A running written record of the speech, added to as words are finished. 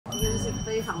是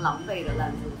非常狼狈的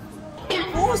烂住宿。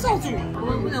服务受阻，我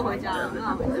们不能回家了，没办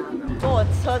法回家了。所有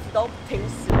车子都停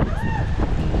驶。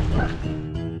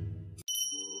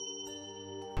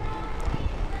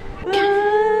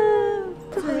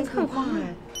这很可怕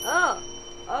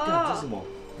这是什么？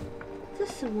这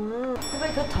什么？会不会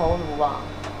一颗头颅吧？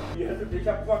你还是等一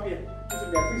下不方便，就是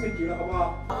免费升级了，好不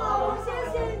好？哦，谢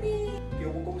谢你。给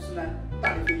我们公司呢，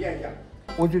大力推荐一下。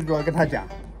我就主要跟他讲，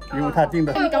因为他订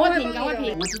的。赶快评，赶快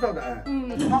评。我知道的，哎。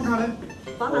房卡呢？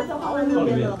房卡就放在那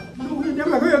边了。那我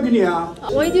200块要给你啊。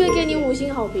我一定会给你5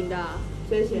星好评的。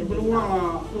谢谢。不能忘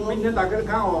了，明天打给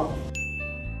他看哦。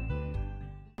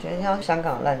今天要香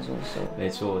港烂住宿。没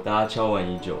错，大家敲碗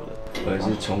已久的，而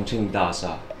是重庆大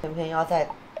厦。偏偏要在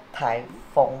台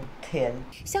风天。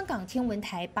香港天文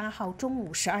台8号中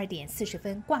午12点40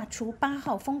分挂出8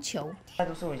号风球。烂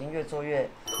住宿已经越做越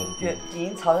已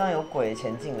经朝向有鬼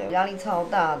前进了，压力超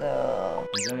大的。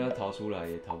你这样要逃出来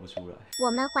也逃不出来。我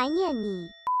们怀念你。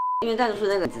因为烂住宿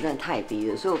那个值真的太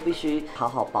低了，所以我必须好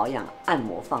好保养、按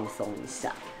摩、放松一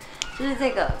下。就是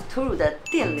这个TRUU的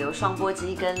电流双波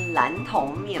肌跟蓝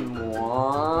铜面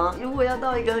膜。如果要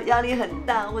到一个压力很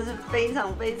大或是非常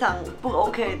不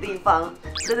OK 的地方，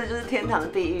真的就是天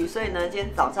堂地狱。所以呢，今天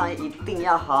早上一定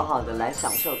要好好的来享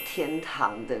受天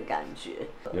堂的感觉。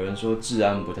有人说治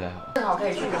安不太好，正好可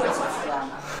以去鬼吃啊！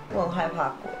我很害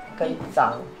怕鬼跟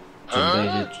脏，准备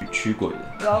一些驱鬼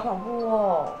的。好恐怖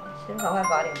哦！先赶快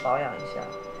把脸保养一下。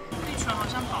这船好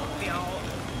像保镖哦。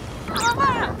好快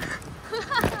啊！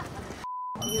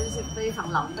今天是非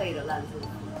常狼狈的烂住宿，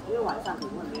因为晚上可能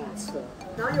会没有车，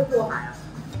然后又过海啊，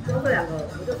所以这2个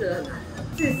我就觉得很难。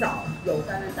至少有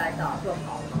在那边待到就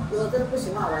好了。如果真的不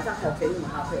行的话，晚上还有捷运马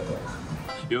上退回来。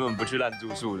原本不去烂住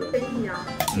宿的。建议啊，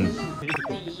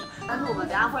但是我们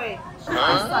等下会算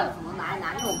什么哪，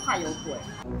因为我们怕有鬼。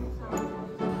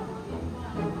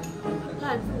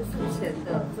烂住宿前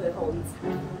的最后一餐，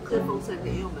这丰盛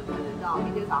点，因为我们可能到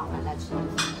明天早上才在吃，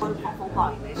或者狂风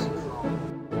暴雨没食物哦。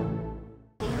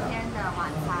今天的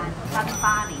晚餐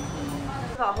3801，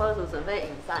吃好喝足，准备饮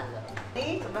膳了。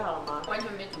你准备好了吗？完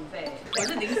全没准备，我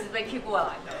是临时被 Q 过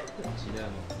来的。期待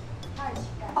吗？太期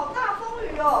待！好大风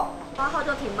雨哦！8号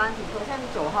就停班停课，现在是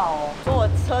9号哦。所有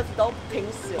车子都停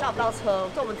驶，叫不到车，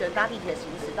所以我们只能搭地铁行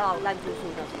驶到烂住宿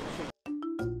那边去。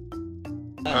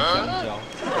香蕉。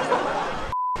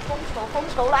风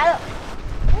球来了！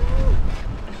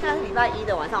现在是礼拜1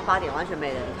的晚上8点，完全没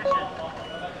人。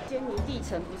坚尼地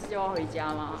城不是就要回家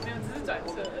吗？没有，只是转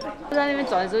车。就在那边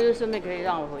转车，就顺便可以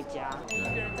让我回家。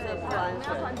这个不安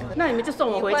全。那你们就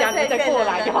送我回家，再过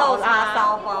来就好肉叉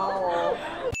烧啦。包哦。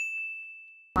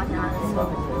发现他的车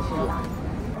很合适啦。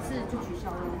是去取消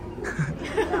了。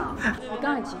我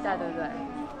刚很期待，对不对？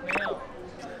没有。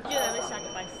越来越吓个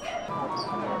半死。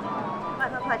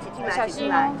快挤进来，小心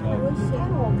哦。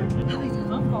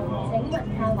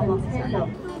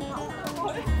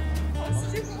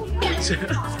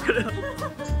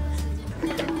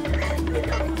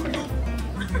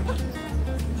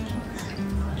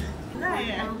累耶！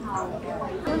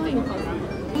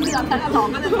你想看看跑，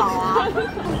跟着跑啊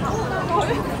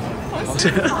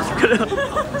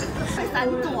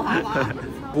！3度好吗？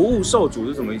服务受阻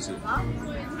是什么意思？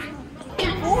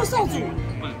服务受阻。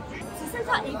只剩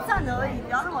下1站而已，不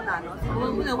要那么难哦。我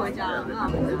们不能回家了，没办法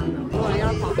回家了。有人要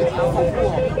跑，好恐怖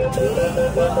哦！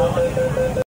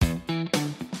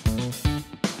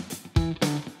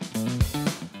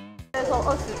那时候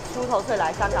20出头岁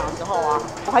来香港的时候啊，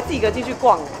我还自己一个人进去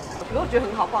逛，我觉得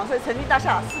很好逛，所以曾经大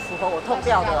厦是符合我痛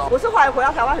调的哦。我是后来回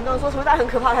到台湾，很多人说什么大很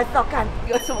可怕，才知道干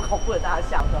一个这么恐怖的大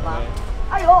厦，懂吗？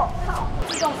哎呦，操！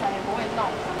自动伞也不会动。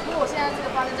如果现在这个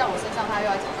发生在我身上，他又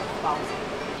要讲说不好意思。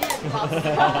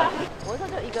我那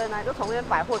时候就一个人来，就从那边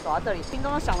百货走到这里，心中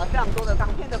想了非常多的港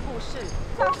片的故事，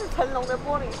像是成龙的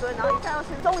玻璃樽，然后一下又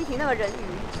是钟怡缇那个人鱼，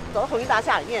走到重庆大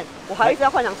厦里面，我还一直在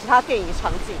幻想其他电影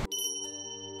场景。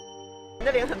你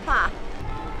的脸很怕，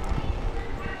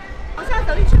我现在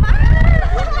走进去吗？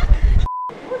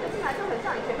我走进来就很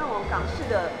像以前那种港式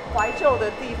的怀旧的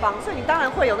地方，所以你当然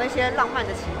会有那些浪漫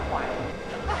的情怀。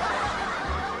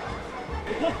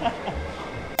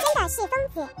真的是疯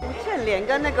子。吴倩莲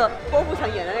跟那个郭富城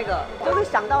演的那个，就是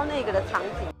想到那个的场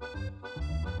景。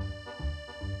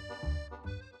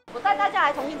我带大家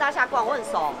来重庆大厦逛，我很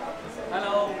熟。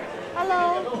Hello。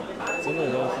真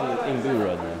的都是印度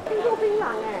人呢。印度槟榔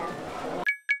哎。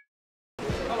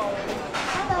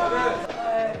Hello。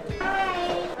嗨。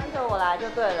跟着我来就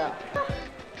对了。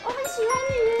我很喜欢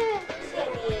你耶。谢谢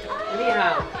你。你好，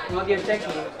我叫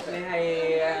Jackie， 你係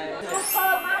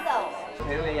Super model。請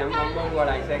你飲廣東過嚟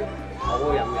食，好好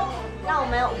飲嘅。那我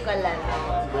們有5個人哦。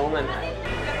冇問題。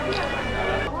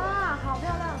哇，好漂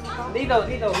亮，很高呢度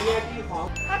VIP 房。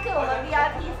他给我们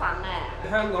VIP 房哎。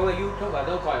香港嘅 YouTube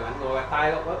都過嚟揾我嘅，大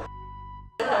陸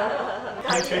这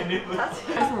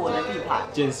是我的地盘，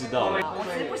见识到了。我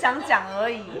只是不想讲而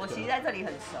已。我其实在这里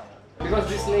很熟。 Because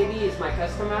this lady is my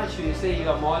customer, she say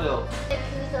your model. Thank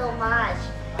you so much.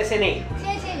 謝謝你。谢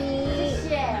谢你，谢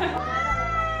谢。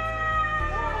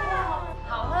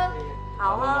好喝，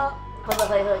好喝，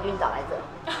喝，晕倒来着。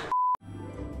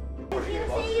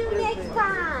 See you next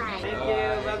time. Thank you,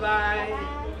 bye bye.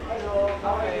 Hello,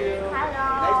 how are you? Hello.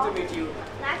 Nice to meet you.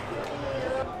 Nice to meet you.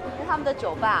 这是他们的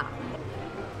酒吧，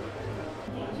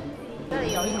这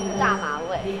里有一股大麻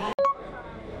味。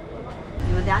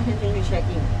你们等一下先进去 check in。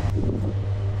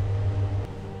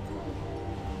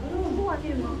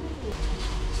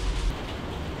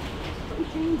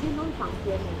一间都是房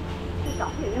间呢，是照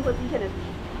片里面会出现的。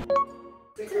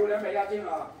这个有200押金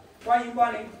啊！欢迎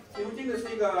光临，有这个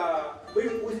是一个没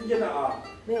有卫生间的啊。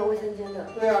没有卫生间的。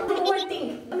对啊，不会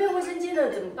订，没有卫生间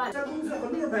的怎么办？在公司很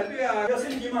多人排队啊，要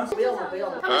升级吗？不用了，不用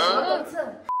了。他们什么政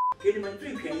策？给你们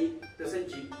最便宜的升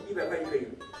级，100块就可以。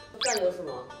这样有什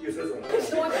么？有厕所了。多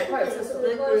100块有厕所。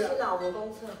没关系啦，我们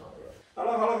公厕好了。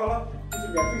好了，这是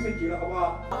免费升级了，好不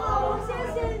好？好，谢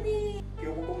谢你。给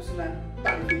我们公司呢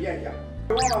大力推荐一下。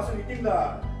汪老师你订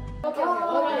的。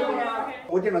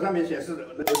 我电脑上面显示的，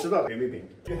我知道便没便宜。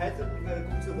女孩子那个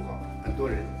工资不好，很多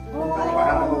人，晚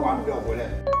上那个晚不要回来。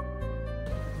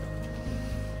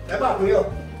来吧，朋友，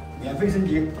免费升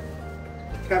级，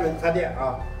开门插电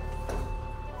啊。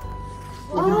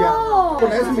卫生间，本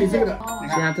来是没这个的，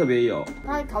现在特别有。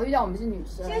他考虑到我们是女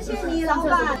生。谢谢你，老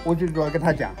板。我就主要跟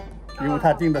他讲，因为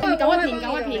他订的。赶快评。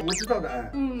我知道的，哎，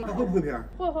他会不会评？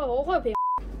会，我会评。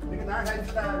 那个男孩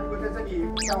子呢，如果在这里，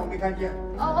但我没看见。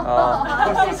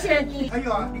谢谢你。还有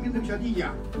啊，你跟这个小弟一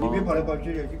样，里面跑来跑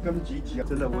去，就跟他们挤一挤。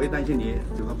真的，我也担心你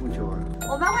九号风球啊。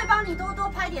我们会帮你多多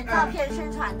拍点照片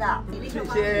宣传的。谢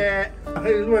谢，还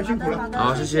有路人辛苦了。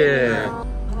好，谢谢。老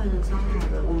板人超好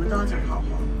的，我们都要讲好话。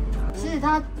其实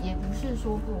他也不是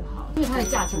说不好，因为他的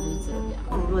价钱就是这样。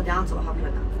我们如果等下走，他不会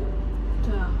难过。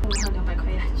对啊，我还有200块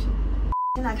押金。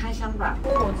先来开箱吧。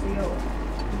我只有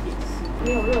1.4，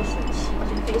没有热水器，而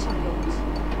且非常拥挤。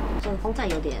这个风扇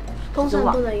有点，风扇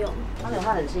不能用，它有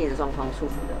它冷气的状况，舒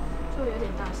服的。就有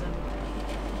点大声。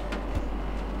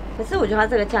可是我觉得它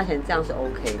这个价钱这样是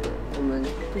OK 的，我们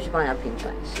必须帮人家平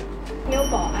转一下。没有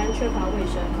保安，缺乏卫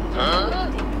生。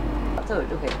这个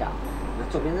就可以调，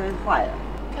左边这边坏了。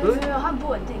没有，它很不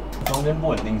稳定。中间不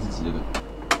稳定是指这个。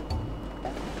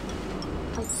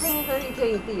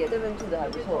天一地，这边住的还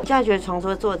不错。现在觉得床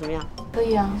做的怎么样？可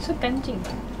以啊，是干净的。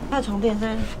它的床垫这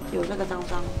边有这个脏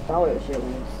脏，然后有些污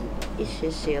渍，一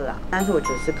些啦，但是我觉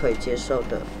得是可以接受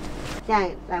的。现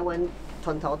在来闻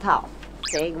床头套，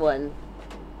谁闻？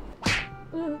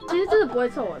其实真的不会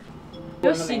臭哎，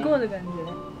有洗过的感觉。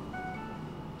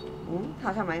他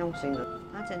好像蛮用心的。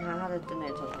他检查他的灯奶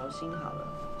床头芯好了。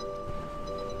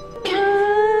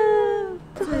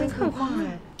这很可怕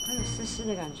哎，还有湿湿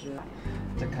的感觉。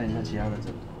再看一下其他的枕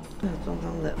头。对，脏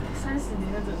脏的。30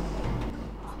年的枕头。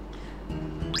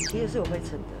其实是有灰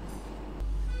尘的。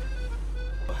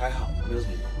还好，没有什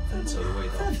么很扯的味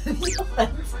道。很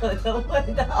扯的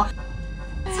味道，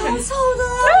超臭的，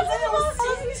真的吗？吸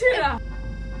进去了，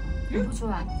闻不出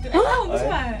来。对，闻不出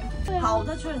来。好，我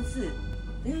再确认一次。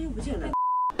等一下又不见了。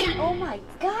Oh my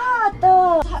god！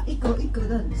 它一格一格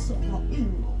的很重，好硬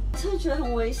哦。真的觉得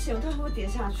很危险，它会不会跌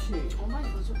下去？我帮你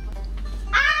扶住。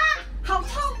啊，好痛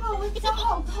啊！我脚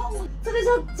好痛啊！这个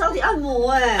叫脚底按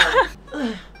摩哎。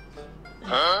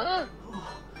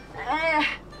哎，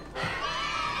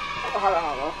好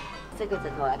了，这个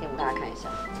枕头来给大家看一下。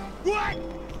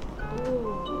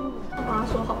我帮他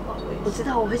说好话。我知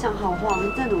道我会讲好话，我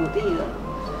们在努力了。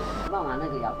帮我拿那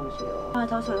个遥控器哦，它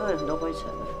到时候会有很多灰尘。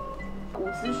无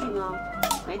资讯啊，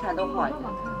每一台都坏的。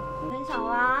很想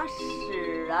拉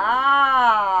屎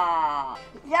啊！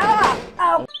呀！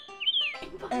啊！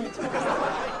哎，你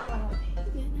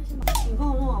帮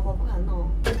我弄好不好？不敢弄。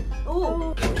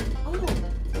哦，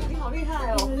你好厉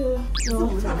害哦！这我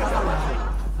们想看到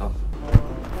好。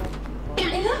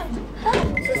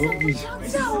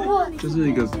叫我，就是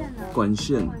一个管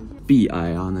线、壁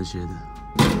癌啊那些的。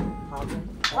好的，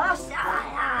我要下来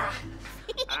啊！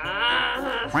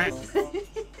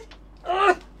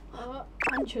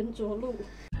安全着陆。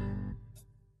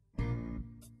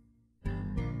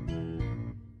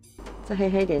这黑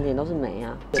黑点点都是煤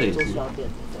啊，做小点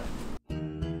的。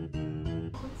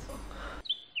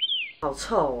好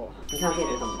臭哦！你看店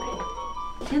里的煤。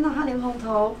天哪，它连蓬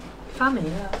头发霉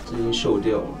了，这已经锈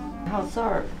掉了。还有这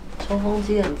儿，抽风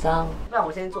机很脏。不然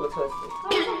我先做个测试。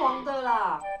这是黄的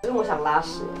啦。因为我想拉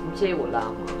屎，你介意我拉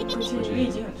吗？不介意，你已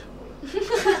经很臭了。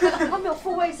他没有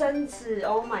附卫生纸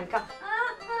 ，Oh my god！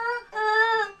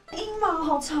 阴毛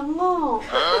好长哦。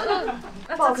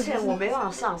抱歉，我没办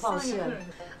法上，抱歉。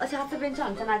而且他这边叫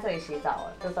你站在这里洗澡，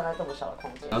就站在这么小的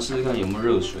空间。要试试看有没有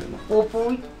热水吗？我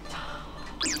不。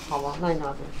好吧，那你拿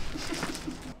着。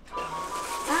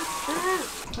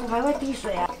我还会滴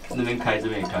水啊。那边开，这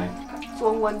边也开。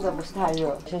温温的，不是太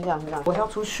热。先这样，我要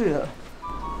出去了，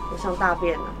我想大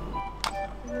便了。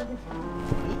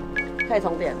可以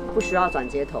充电，不需要转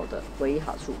接头的唯一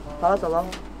好处。好了，走喽。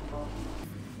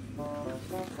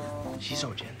洗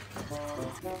手间。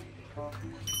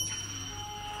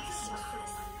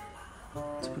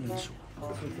这不能数。你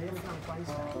直接这样关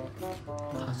起来。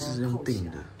它是用定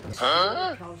的。挑出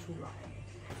来。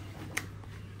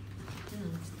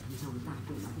你像大便。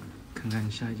看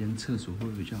看下一间厕所会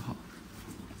不会比较好。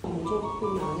我们就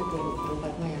不拿那个500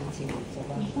块押金了，走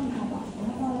吧。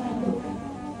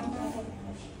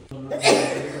后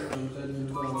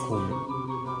面。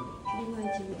另外一间。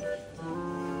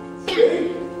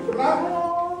什么？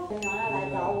要来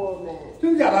找我们。真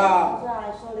的假的？是啊，来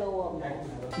收留我们。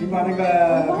你把那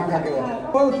个房卡给我。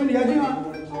我有存你押金啊。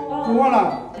我忘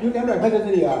了，有200块在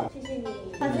这里啊。谢谢你。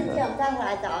下次见，我再回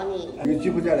来找你。有机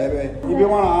会再来呗，你别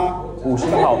忘了啊。50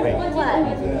的好评。会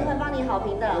帮你好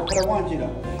评的。我都忘记了。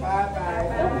拜拜。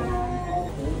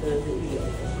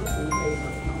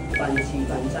短期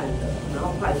短暂的，然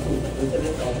后快速的，从这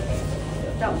边走。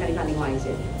再我们看另外一间，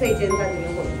这一间在这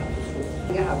边或许还不错，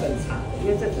应该还有更差的，因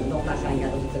为这整栋大厦应该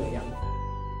都是这个样子。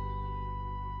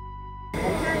我们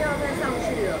现在要再上去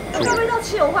了，该不会叫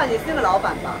汽油换你是那个老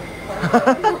板吧？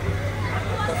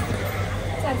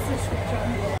再次出征。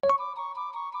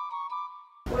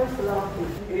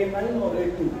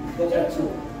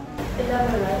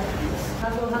他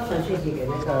说他传讯息给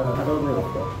那个他都没有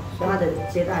回，所以他的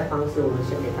接待方式我们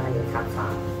先给他一个叉叉。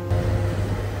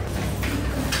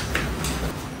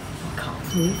靠，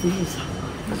怎么一直异常啊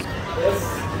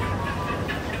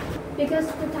Because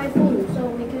the typhoon, so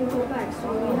we can go back.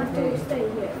 So we have to stay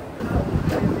here.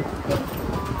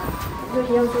 就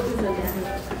一样说这边。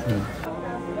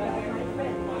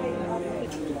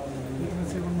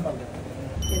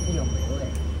电梯有霉味。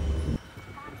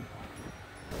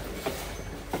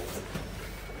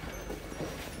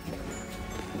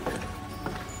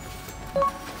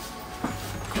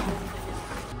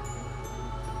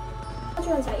它居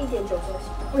然才1.9颗星，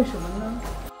为什么呢？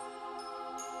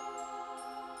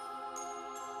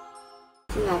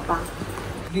进来吧。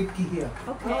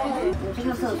 OK。我去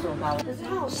上厕所吧。可是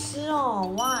它好湿哦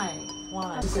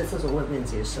 ，Why？ 湿的厕所我也不能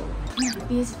接受。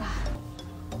憋着吧。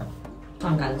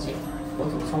放干净，我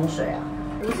怎么冲水啊？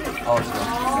不是。哦。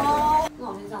那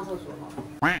我先上厕所好。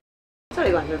这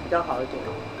里感觉比较好一点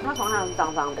哦。它床还是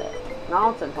脏脏的，然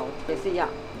后枕头也是一样，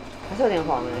还是有点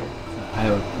黄哎。还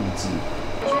有污渍。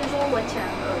有些人说闻起来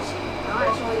很恶心，然后还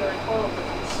说有人偷了我的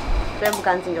东西。这边不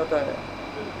干净就对了。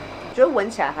觉得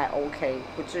闻起来还 OK，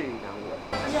 不至于难闻。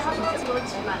而且他说这都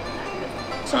挤满了男人。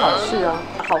是好事啊，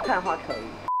好看的话可以，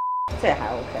这也还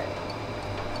OK。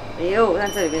哎呦，但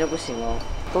这里面就不行哦，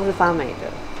都是发霉的，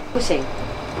不行。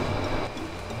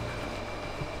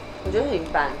我觉得很一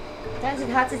般，但是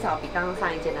它至少比刚刚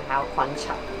上一件的还要宽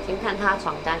敞。先看它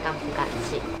床单干不干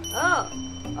净。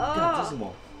这是什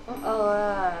么？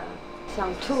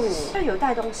想吐。这有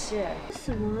带东西哎。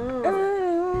什么？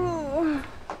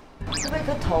是不是一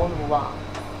颗头颅吧？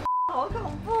好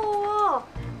恐怖哦！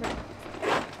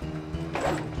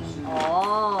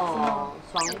哦，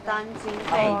床单巾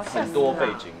被很多背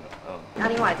巾的，嗯。那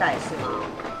另外一袋也是吗？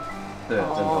对，枕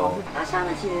头。它下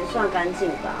面其实算干净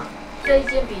吧？这一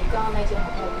件比刚刚那件好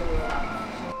太多了。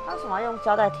它为什么要用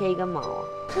胶带贴一根毛啊？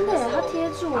真的耶，它贴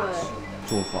住了。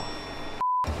做法。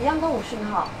一样都无讯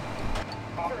号。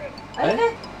哎，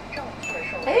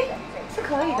是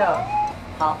可以的。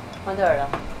好，换对了。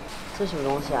这是什么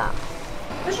东西啊？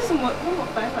那是什么？那么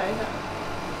白白的。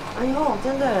哎呦，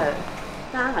真的，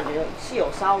大家感觉是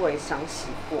有稍微想洗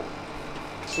过，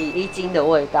洗衣精的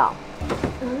味道。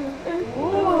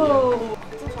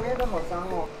这床垫都好脏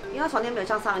哦，因为它床垫没有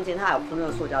像上一间它有铺那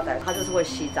个塑胶袋，它就是会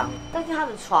吸脏。但是它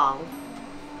的床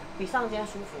比上一间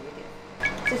舒服一点，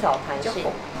至少有弹性。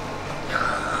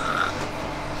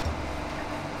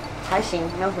还行，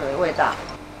没有什么味道。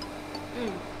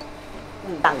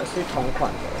两个是同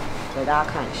款的，给大家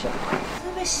看一下。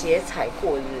是被鞋踩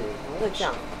过是不是？怎么会这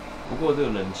样？不过这个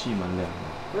冷气蛮凉的。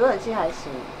我觉得冷气还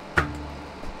行。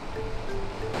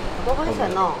好多灰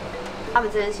尘哦。他们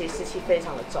这边其实湿气非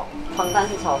常的重，床单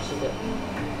是潮湿的。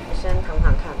我先躺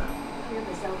躺看啊。原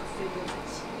本是要睡多整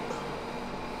齐。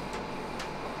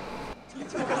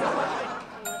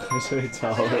快睡着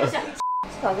了。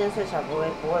条件睡起来不会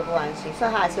不安心，虽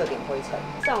然它还是有点灰尘，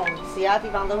像我们其他地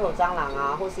方都会有蟑螂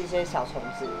啊，或是一些小虫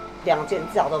子，2间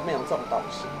至少都没有这种东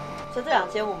西。所以这2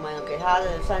间我们给它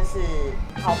的算是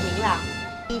好评啦。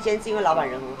第一间是因为老板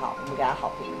人很好，我们给他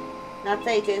好评。那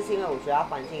这一间是因为我觉得它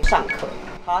环境尚可。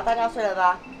好啊，大家睡了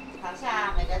吧？躺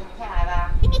下，每个人躺下来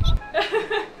吧。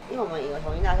因为我们以为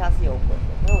同一大厦是有鬼的，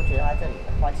但是我觉得它这里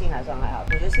的环境还算还好，我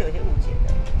觉得是有一些误解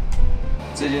的。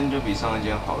这间就比上一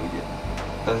间好一点，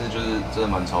但是就是真的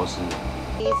蛮潮湿的。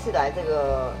第一次来这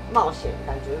个冒险，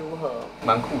感觉如何？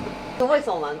蛮酷的。为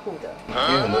什么蛮酷的？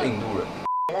因为很多印度人。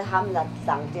那他们的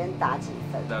房间打几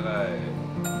分？大概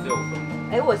6分。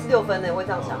哎，我也是6分呢，我会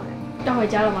这样想哎。要回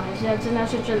家了吗？还是要真的要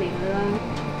睡这里了？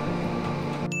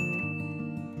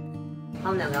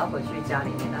他们2个要回去家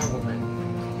里面，但是我们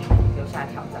留下来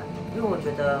挑战，因为我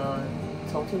觉得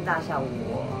重庆大厦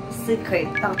我是可以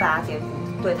让大家颠覆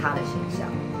对他的形象。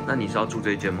那你是要住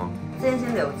这一间吗？这间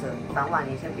先留着，早晚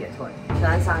你先别退，喜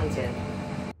欢上一间。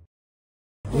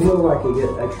You know where I could get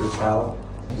extra towel?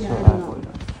 Yeah, I don't know.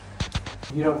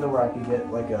 You don't know where I could get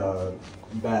like a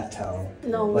bath towel?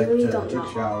 No, we like really to don't take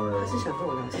know. shower. 是想跟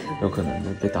我聊天？有可能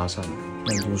被搭讪，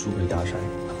那你住宿被搭讪。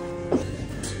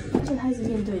就他一直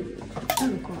面对你，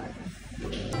很怪。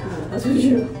他出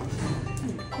去了。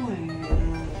很怪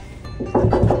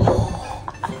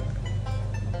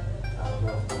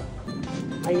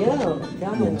哎呀，不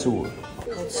要黏住了。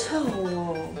好臭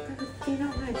哦！那个地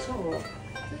上太臭了，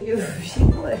有腥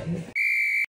味。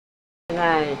现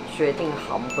在决定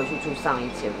好，我们回去住上一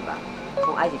间吧。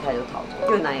从埃及开始就逃走，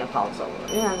越南也跑走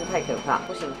了，越南太可怕，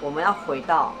不行，我们要回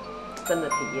到真的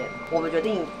体验。我们决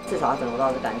定至少要整个都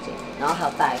是干净，然后还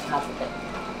有带咖啡杯，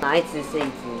哪一只是一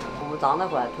只，我们早上再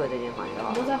回来退这间房就好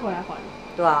了。你都再回来还？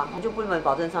对啊，你就不能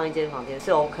保证上一间房间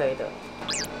是 OK 的。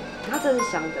它这是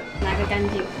香的，哪个干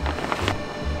净？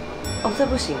哦，这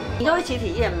不行，你就一起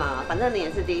体验嘛，反正你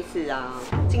也是第一次啊，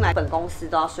进来本公司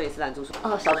都要睡1次来住宿。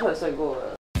哦，小兔也睡过了。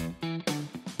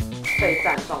备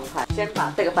战状态，先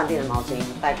把这个饭店的毛巾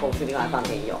带过去另外饭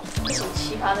店用。什么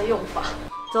奇葩的用法？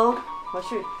走，回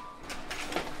去。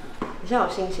你现在有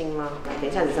信心吗？等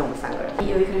一下只剩我们3个人。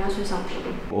有一个人要睡上铺。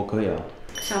我可以啊。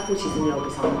下铺其实没有比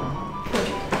上铺。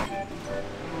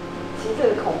其实这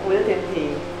个恐怖的天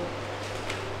梯。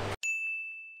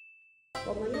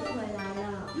我们又回来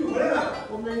了。又回来了。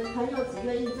我们朋友只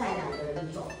愿意载2个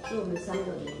人走，所以我们3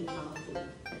个没地方住。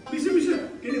没事没事，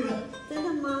给你们。真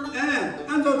的吗？哎，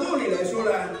按照道理来说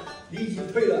呢，你已经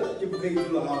退了就不可以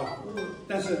住了哈。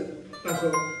但是到时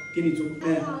候给你住，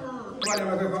哎，快点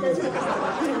吧，快快快！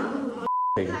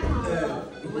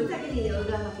我们再给你留一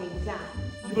个评价。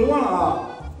你不能忘了啊，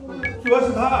主要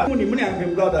是他，你们2个赔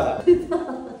不到的。你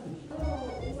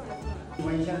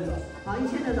们1000的找。好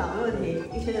，1000的找没问题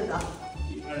，1000的找。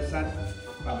1、2、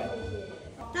3，800。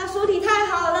大叔你太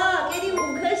好了，给你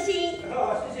5颗星。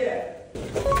好，谢谢。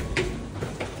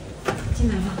进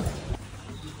来吧。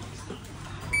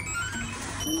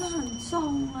真的很重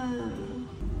哎。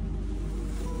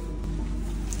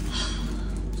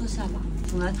坐下吧，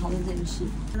我们来讨论这件事。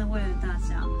真的为了大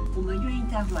家，我们愿意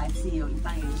再回来一次，也有一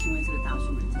半原因是因为这个大叔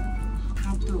人真的好，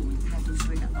他对我们的态度是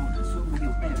会感动人，所以我们有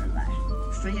备而来。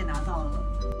水也拿到了，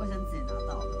卫生纸也拿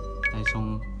到了。还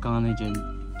从刚刚那间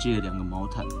借了2个毛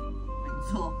毯。没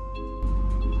错。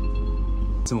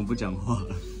怎么不讲话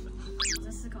了？我在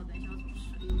思考等一下要怎么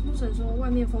睡。陆神说外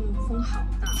面风好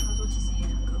大，他说其实也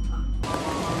很可怕。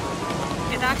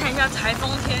给大家看一下台风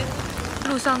天，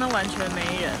路上都完全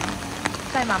没人。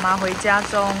带妈妈回家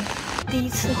中，第一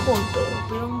次获得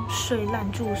不用睡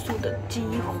烂住宿的机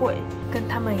会，跟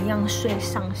他们一样睡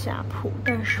上下铺，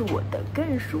但是我的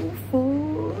更舒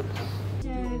服。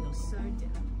现在都12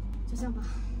点了，就这样吧。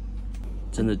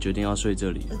真的决定要睡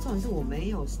这里。重点是我没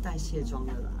有带卸妆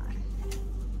的来，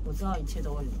我知道一切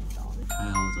都会很糟的。还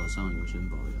好早上有先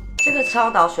保养。这个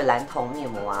超导水蓝铜面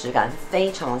膜啊，质感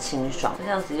非常清爽，就这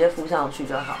样直接敷上去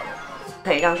就好了。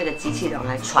可以让这个机器人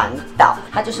来传导，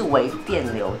它就是微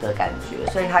电流的感觉，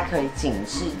所以它可以紧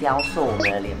致雕塑我们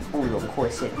的脸部轮廓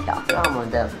线条，让我们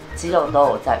的肌肉都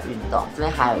有在运动。这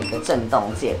边还有一个震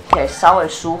动键，可以稍微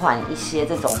舒缓一些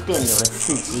这种电流的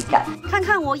刺激感。看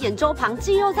看我眼周旁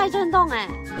肌肉在震动哎。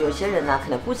有些人呢、可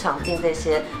能不常进这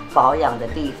些保养的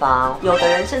地方，有的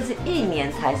人甚至1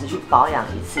年才只去保养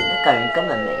1次，那等于根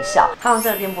本没效。他们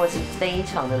这个电波器非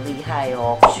常的厉害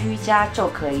哦，居家就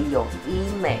可以有医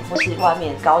美或是外外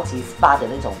面高级 SPA 的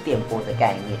那种电波的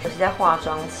概念，就是在化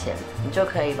妆前，你就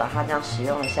可以把它这样使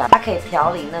用一下，它可以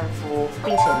调理嫩肤，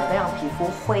并且能够让皮肤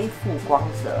恢复光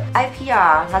泽。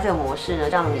IPR 它这个模式呢，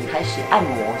让你开始按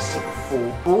摩醒肤，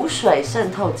补水渗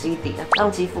透肌底，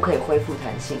让肌肤可以恢复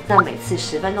弹性。那每次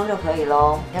10分钟就可以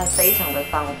咯，你看非常的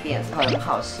方便，很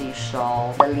好吸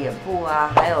收。你的脸部啊，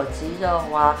还有肌肉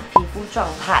啊，皮肤状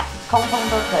态，通通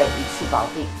都可以一次搞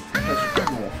定。可以去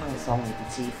按摩放松你的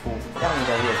肌肤，让你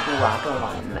的脸部啊更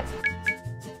完美。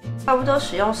差不多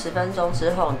使用10分钟之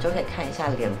后，你就可以看一下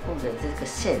脸部的这个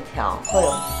线条，会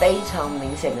有非常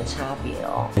明显的差别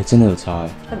哦。真的有差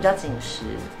会比较紧实，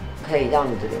可以让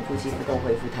你的脸部肌肤更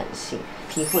恢复弹性，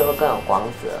皮肤也会更有光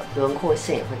泽，轮廓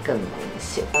线也会更明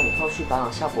显，让你后续保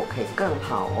养效果可以更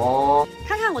好哦。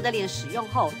看看我的脸使用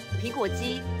后，苹果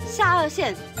肌、下颚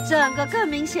线整个更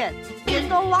明显，脸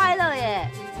都歪了耶。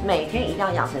每天一定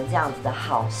要养成这样子的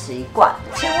好习惯，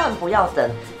千万不要等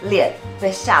脸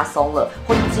被吓松了，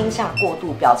或者惊吓过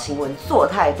度、表情纹做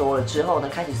太多了之后呢，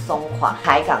开始松垮，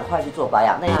还赶快去做保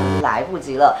养，那样来不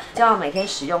及了。就要每天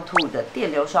使用TRUU的电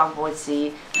流双波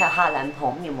肌，还有它的蓝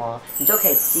硼面膜，你就可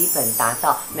以基本达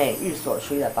到每日所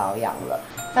需的保养了，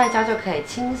在家就可以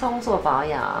轻松做保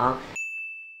养。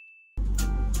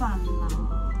饭啦，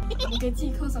我给自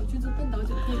己扣上去做半岛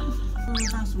酒店。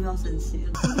大叔要生气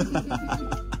了。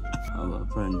好吧，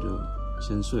不然就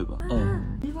先睡吧。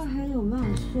另外还有没有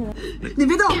睡？你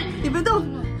别动，你别动，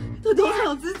他头上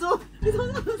有蜘蛛，你头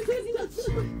上有蜘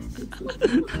蛛。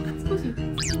不行，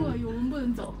是我我们不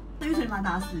能走。那玉水把他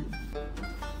打死。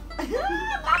他没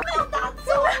有打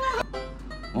中啊！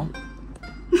哦。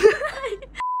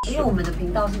因为我们的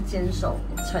频道是坚守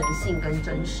诚信跟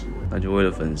真实，那就为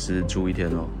了粉丝住1天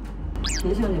哦。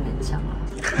也是有点勉强啊。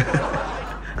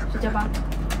睡觉吧。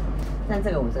但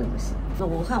这个我真的不行。那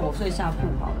我看我睡下铺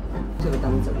好了，这个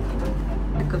当枕头。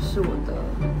这个是我的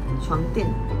床垫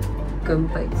跟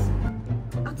被子。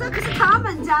啊，这个是他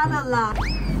们家的啦。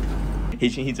一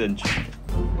群一整群。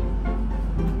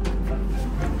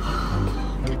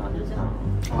就这样。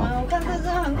哎，我看这真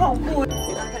的很恐怖。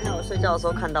给大家看一下我睡觉的时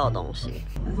候看到的东西。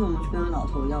还是我们去跟老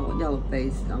头要个杯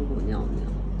子，让我尿尿。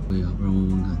可以啊，不然问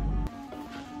问看。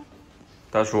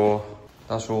大叔，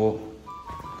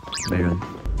没人。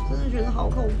真的觉得好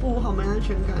恐怖，好没安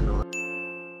全感哦。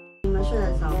你们睡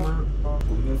得着吗？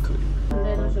我应该可以。很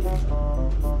累都睡不着。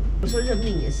我说认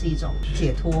命也是一种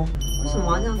解脱，为什么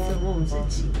要这样折磨我们自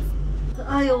己？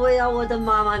哎呦喂呀，我的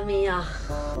妈妈咪呀！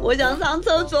我想上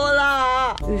厕所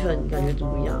啦。玉纯，你感觉怎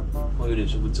么样？我有点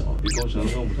睡不着，比跟我想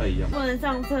象中不太一样。不能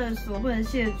上厕所，不能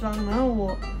卸妆，然后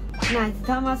我奶子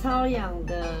他妈超痒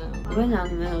的。我跟你讲，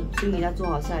你们有心里在做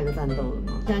好下一个战斗了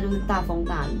吗？现在就是大风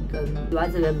大雨跟我在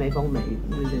这边没风没雨，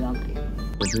你们觉得要哪一个？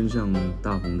我偏向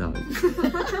大风大雨。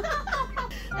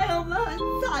哎，我们很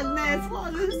惨呢，超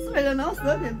就是睡了，然后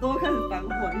12点多开始反悔，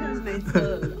现在是没车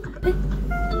了。哎，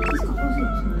这是故事有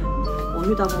车哎。我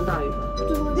遇到风大雨吧。最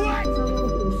后52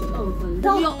分，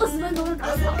然后有20分钟的打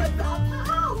扫。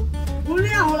不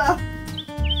尿了。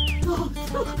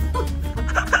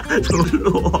怎么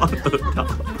落了？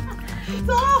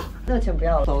走，那个钱不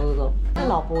要了，走。那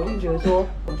老婆一定觉得说，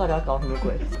我们到底要搞什么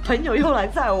鬼？朋友又来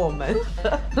载我们，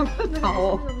不调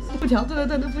哦，不调，对，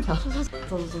不调。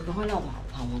走，赶快让我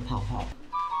跑。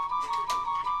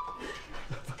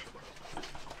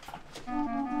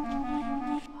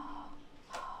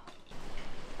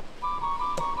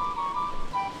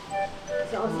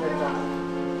20分钟。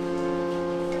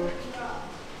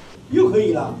又可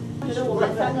以了。觉得我们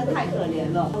3个太可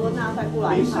怜了，我说那再过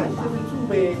来一趟吧。住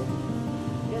呗。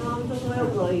然后就说又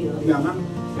可以了。远吗？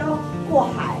要过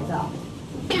海的。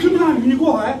这么大雨你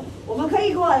过海？我们可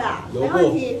以过的，没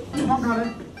问题。房卡呢？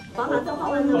房卡正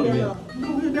好在那边了。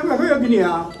200块要给你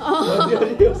啊。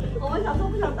我们想说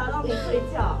不想打扰你睡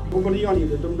觉。我不能要你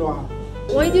的，对不对啊？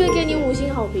我一定会给你5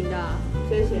星好评的。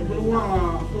谢谢。不能忘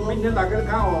了，明天打开来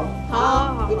看我。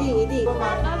好，一定。拜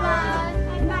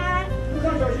拜。路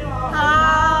上小心啊。好。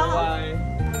拜拜。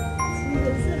真的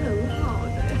是很好的，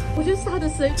我就是他的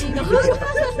声音，然后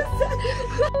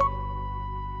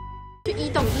就移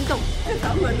动。他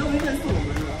们都认识我们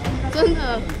了。真的。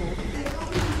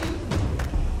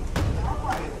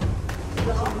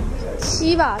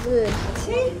7吧，是不是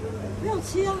？7，没有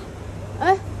7啊。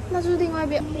哎，那就是另外一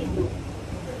边。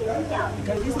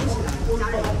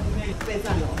备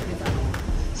战了。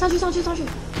上去。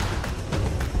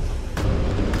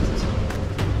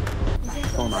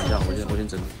帮我拿一下，我先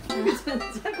整理。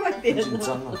快点！紧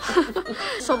张啊！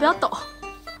手不要抖。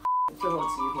最后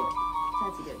机会，现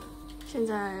在几点了？现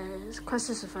在快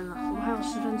40分了，我们还有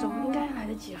10分钟，应该来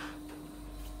得及了。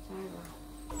加油吧！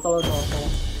走了。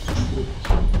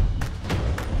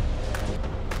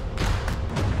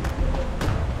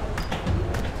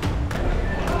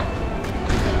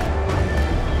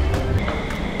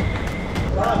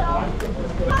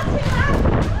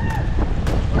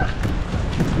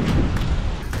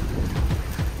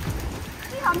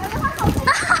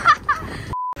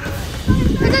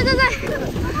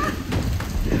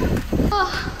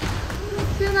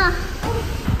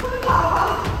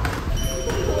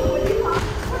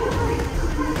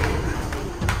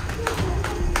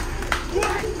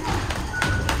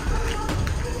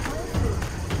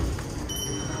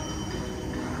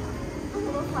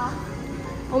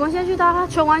搭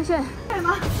荃湾线，可以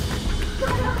吗？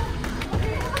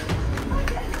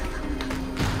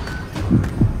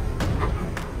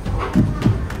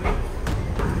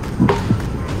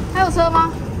还有车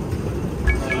吗？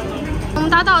我们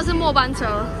搭到的是末班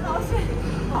车，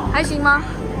还行吗？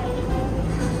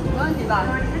没问题吧？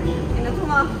你能吐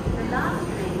吗？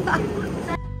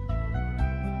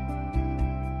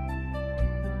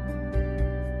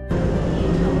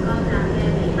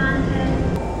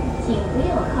请不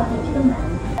要靠近这个门。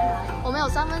我们有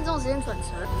3分钟时间转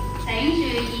车。请注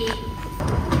意。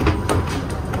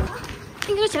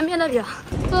应该是前面那里啊。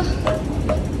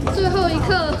最后一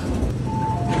刻。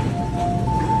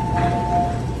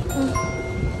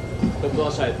都不知道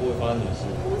下一步会发生什么事。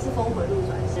我们是峰回路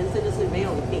转，人生就是没有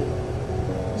定，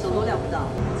手都料不到。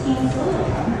请所有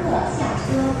乘客下车。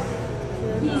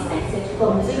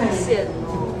惊险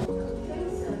哦！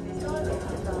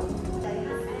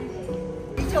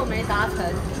依旧没达成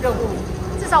任务，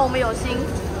至少我们有心，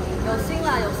有心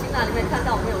啦，有心啦！你们也看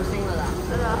到我们有心了啦，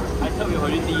真的。还特别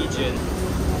回去第1间。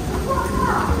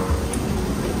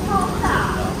超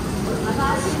大！来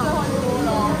吧，进最后一波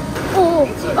喽！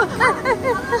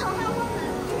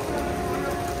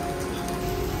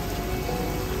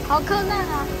好困难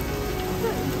啊！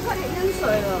快点淹水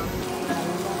了。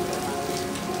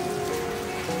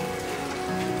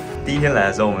第一天来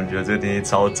的时候，我们觉得这个电梯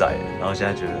超窄的，然后现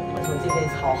在觉得手机电梯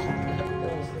超好，真的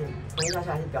是，从一下去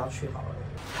还是不要去好了。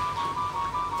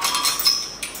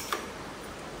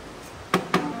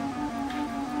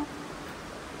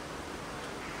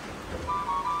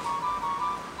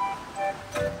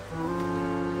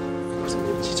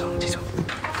机场。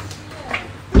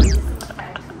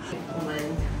我们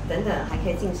等等还可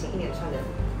以进行一连串的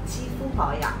肌肤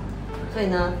保养。所以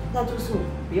呢，在住宿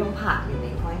不用怕也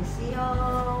没关系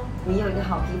哦。你有一个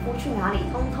好皮肤，去哪里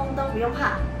通通都不用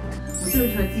怕。我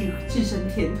就觉得自己置身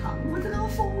天堂，我真的要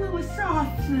疯了，我吓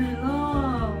死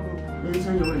了。人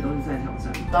生永远都是在挑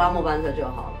战，搭末班车就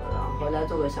好了啦，回来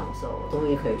做个享受，终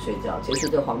于可以睡觉，结束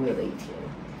这荒谬的一天。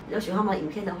如果喜欢我们的影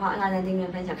片的话，大家订阅、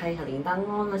分享、开小铃铛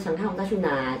哦。那想看我们再去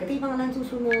哪个地方来住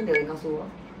宿呢？留言告诉我。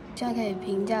现在可以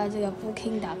评价这个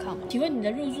Booking.com。请问你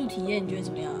的入住体验，你觉得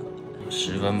怎么样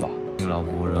？10分吧。老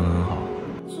婆人很好。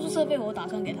住宿设备我打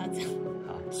算给他讲。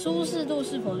舒适度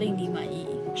是否令你满意？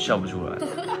笑不出来。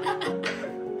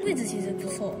位置其实不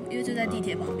错，因为就在地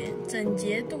铁旁边。整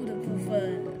洁度的部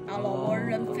分，然后老婆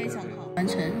人非常好。完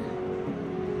成。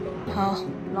好，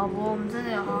老婆，我们真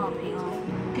的有好好评哦，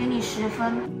给你10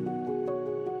分。